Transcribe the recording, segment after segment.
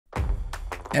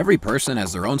Every person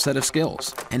has their own set of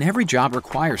skills, and every job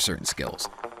requires certain skills.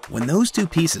 When those two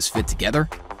pieces fit together,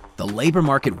 the labor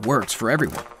market works for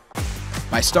everyone.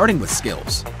 By starting with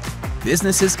skills,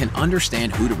 businesses can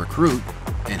understand who to recruit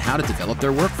and how to develop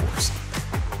their workforce.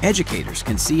 Educators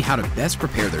can see how to best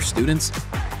prepare their students,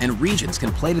 and regions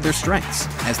can play to their strengths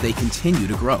as they continue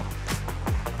to grow.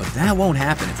 But that won't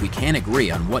happen if we can't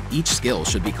agree on what each skill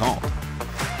should be called.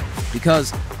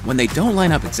 Because when they don't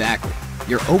line up exactly,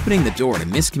 you're opening the door to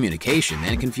miscommunication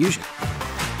and confusion.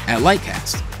 At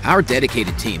Lightcast, our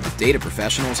dedicated team of data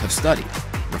professionals have studied,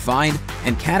 refined,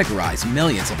 and categorized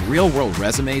millions of real-world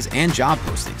resumes and job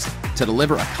postings to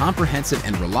deliver a comprehensive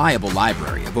and reliable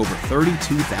library of over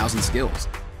 32,000 skills.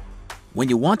 When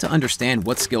you want to understand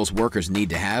what skills workers need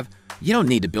to have, you don't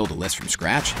need to build a list from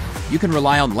scratch. You can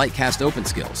rely on Lightcast Open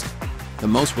Skills, the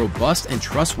most robust and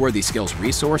trustworthy skills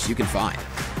resource you can find.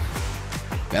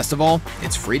 Best of all,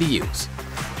 it's free to use.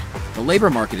 The labor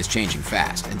market is changing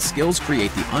fast, and skills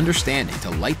create the understanding to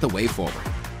light the way forward.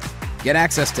 Get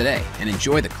access today and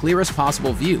enjoy the clearest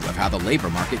possible view of how the labor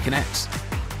market connects.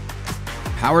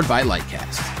 Powered by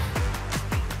Lightcast.